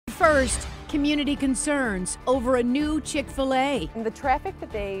First, community concerns over a new Chick-fil-A. The traffic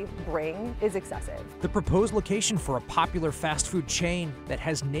that they bring is excessive. The proposed location for a popular fast food chain that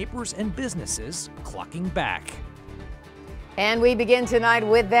has neighbors and businesses clucking back. And we begin tonight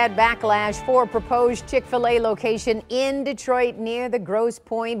with that backlash for a proposed Chick-fil-A location in Detroit near the Grosse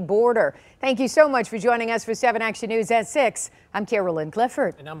Pointe border. Thank you so much for joining us for 7 Action News at 6. I'm Carolyn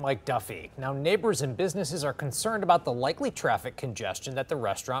Clifford. And I'm Mike Duffy. Now, neighbors and businesses are concerned about the likely traffic congestion that the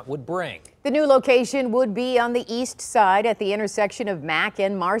restaurant would bring. The new location would be on the east side at the intersection of Mack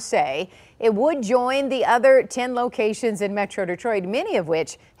and Marseille. It would join the other 10 locations in Metro Detroit, many of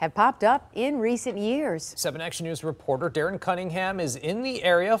which have popped up in recent years. 7 Action News reporter Darren Cunningham is in the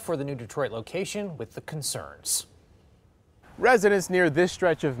area for the new Detroit location with the concerns. Residents near this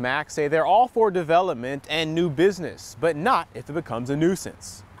stretch of Mack say they're all for development and new business, but not if it becomes a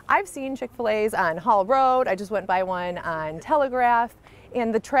nuisance. I've seen Chick-fil-A's on Hall Road. I just went by one on Telegraph,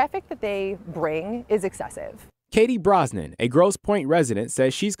 and the traffic that they bring is excessive. Katie Brosnan, a Grosse Pointe resident,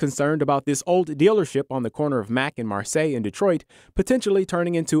 says she's concerned about this old dealership on the corner of Mack and Marseille in Detroit potentially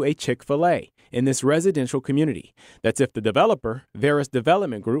turning into a Chick-fil-A in this residential community. That's if the developer, Veris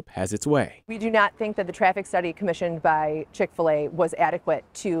Development Group, has its way. We do not think that the traffic study commissioned by Chick-fil-A was adequate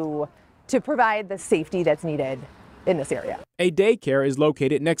to provide the safety that's needed in this area. A daycare is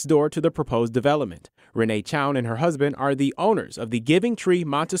located next door to the proposed development. Renee Chown and her husband are the owners of the Giving Tree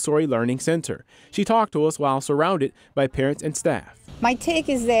Montessori Learning Center. She talked to us while surrounded by parents and staff. My take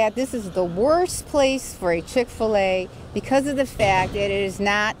is that this is the worst place for a Chick-fil-A because of the fact that it is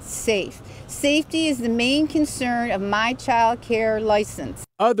not safe. Safety is the main concern of my child care license.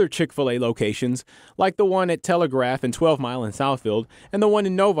 Other Chick-fil-A locations, like the one at Telegraph and 12 Mile in Southfield and the one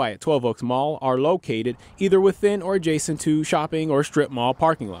in Novi at 12 Oaks Mall, are located either within or adjacent to shopping or strip mall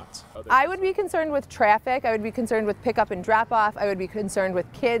parking lots. I would be concerned with traffic. I would be concerned with pickup and drop off. I would be concerned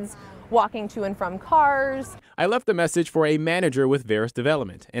with kids walking to and from cars. I left a message for a manager with Veris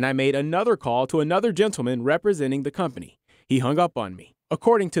Development, and I made another call to another gentleman representing the company. He hung up on me.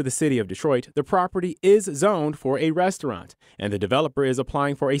 According to the city of Detroit, the property is zoned for a restaurant, and the developer is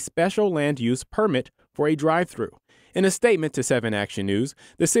applying for a special land use permit for a drive-through. In a statement to 7 Action News,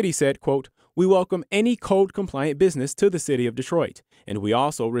 the city said, quote, "We welcome any code-compliant business to the city of Detroit, and we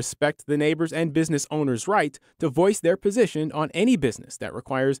also respect the neighbors and business owners' right to voice their position on any business that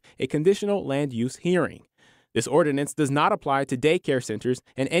requires a conditional land use hearing. This ordinance does not apply to daycare centers,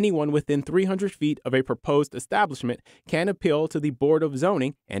 and anyone within 300 feet of a proposed establishment can appeal to the Board of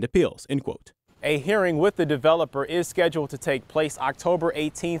Zoning and Appeals," end quote. A hearing with the developer is scheduled to take place October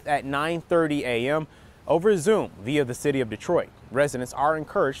 18th at 9:30 a.m. over Zoom via the city of Detroit. Residents are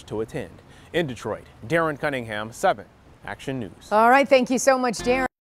encouraged to attend. In Detroit, Darren Cunningham, 7 Action News. All right, thank you so much, Darren.